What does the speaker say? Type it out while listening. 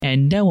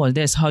And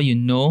that's How You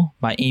Know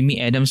by Amy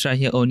Adams right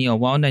here only on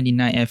Wow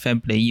 99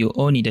 FM Play You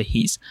Only the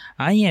Hits.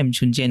 I am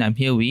Chun Jie and I'm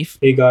here with...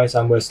 Hey guys,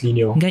 I'm Wesley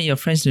Neo. Get your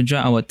friends to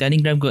join our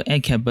Telegram group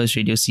at Campus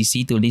Radio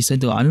CC to listen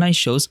to online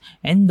shows,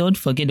 and don't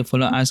forget to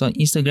follow us on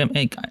Instagram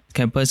at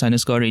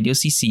Campus_Radio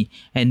CC,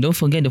 and don't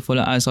forget to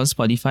follow us on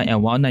Spotify at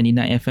Wow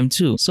 99 FM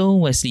too. So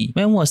Wesley,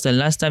 when was the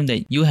last time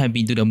that you have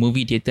been to the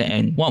movie theater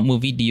and what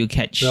movie did you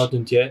catch? Well,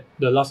 Tun Jie,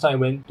 the last time I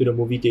went to the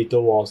movie theater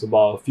was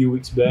about a few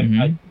weeks back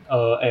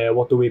at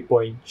Waterway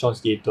Point Sean's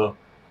Theatre.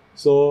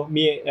 So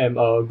me and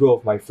a group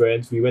of my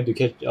friends, we went to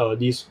catch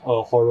this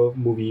horror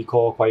movie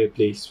called Quiet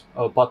Place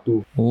Part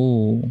 2.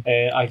 Oh.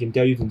 And I can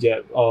tell you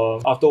that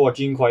after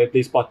watching Quiet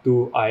Place Part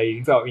 2,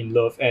 I fell in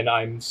love and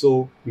I'm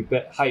so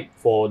hyped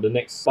for the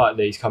next part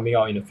that is coming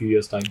out in a few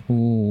years' time.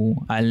 Oh,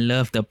 I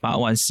love the Part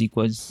 1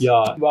 sequence.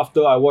 Yeah,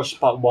 after I watched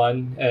Part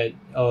 1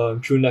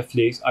 through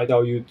Netflix, I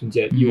tell you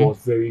that it was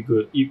very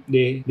good.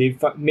 They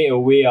made a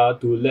way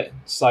to let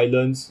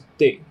silence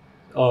take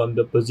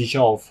the position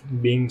of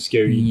being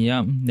scary.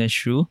 Yeah, that's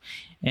true.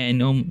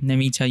 And let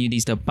me tell you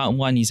this, the Part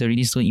 1 is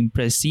already so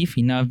impressive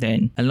enough that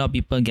a lot of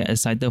people get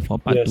excited for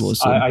Part 2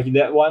 also.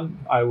 That one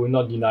I will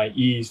not deny. It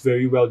is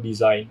very well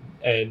designed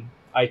and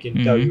I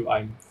can tell you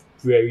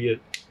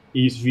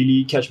it's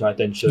really catch my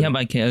attention. Yeah, but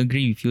I can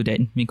agree with you that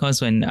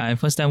because when I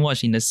first time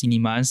watched in the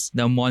cinemas,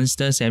 the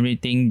monsters,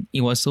 everything,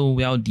 it was so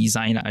well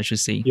designed, I should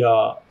say.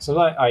 Yeah,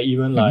 sometimes I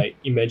even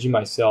imagine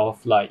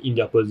myself in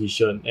their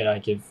position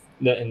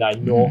and I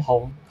know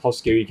how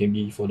scary it can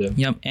be for them.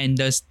 Yep, and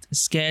the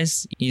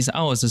scares is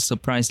always a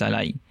surprise.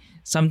 Like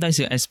sometimes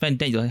you expect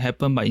that will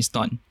happen, but it's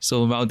not.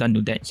 So well done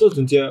to that. So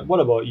Tun Jie, what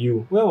about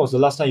you? When was the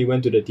last time you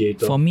went to the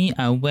theatre? For me,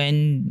 I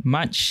went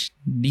March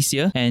this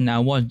year and I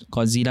watched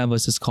Godzilla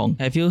vs. Kong.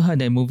 Have you heard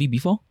that movie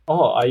before?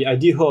 Oh, I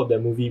did heard of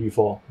that movie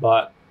before,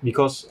 but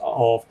because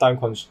of time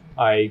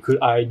I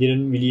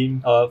didn't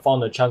really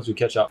found a chance to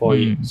catch up for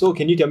it. So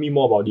can you tell me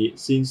more about it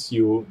since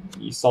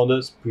it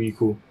sounded pretty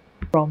cool?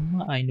 From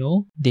what I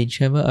know, they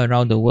travel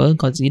around the world.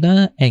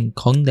 Godzilla and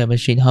Kong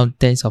demonstrate how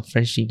depths of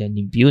friendship that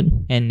they build,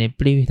 and they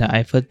play with the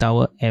Eiffel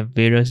Tower and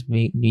various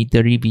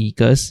military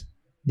vehicles.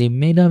 They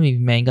meet up with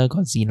Mega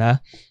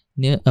Godzilla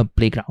near a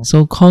playground.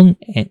 So Kong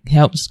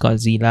helps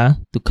Godzilla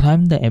to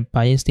climb the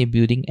Empire State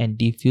Building and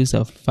defuse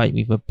a fight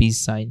with a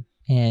peace sign.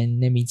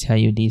 And let me tell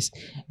you this,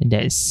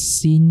 that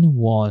scene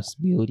was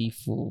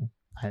beautiful.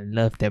 I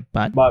love that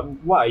part. But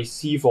what I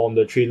see from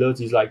the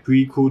trailers is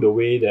pretty cool the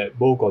way that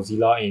both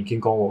Godzilla and King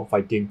Kong were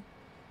fighting.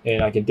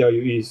 And I can tell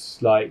you it's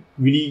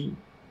really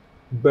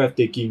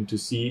breathtaking to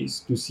see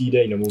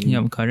that in the movie.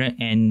 Yeah, correct.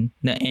 And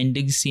the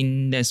ending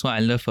scene, that's what I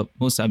love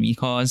most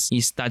because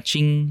it's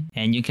touching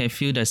and you can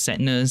feel the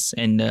sadness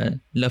and the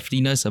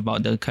loveliness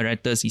about the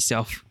characters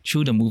itself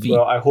through the movie.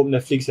 Well, I hope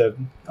Netflix have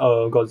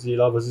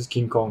Godzilla vs.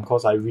 King Kong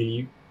because I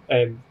really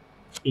am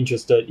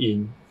interested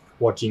in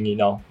watching it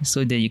now.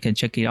 So that you can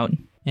check it out.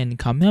 And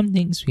coming up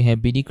next, we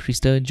have Billy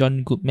Crystal,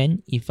 John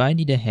Goodman, If I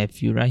Didn't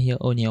Have You right here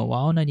on your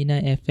Wow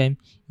 99 FM,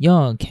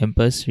 your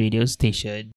campus radio station.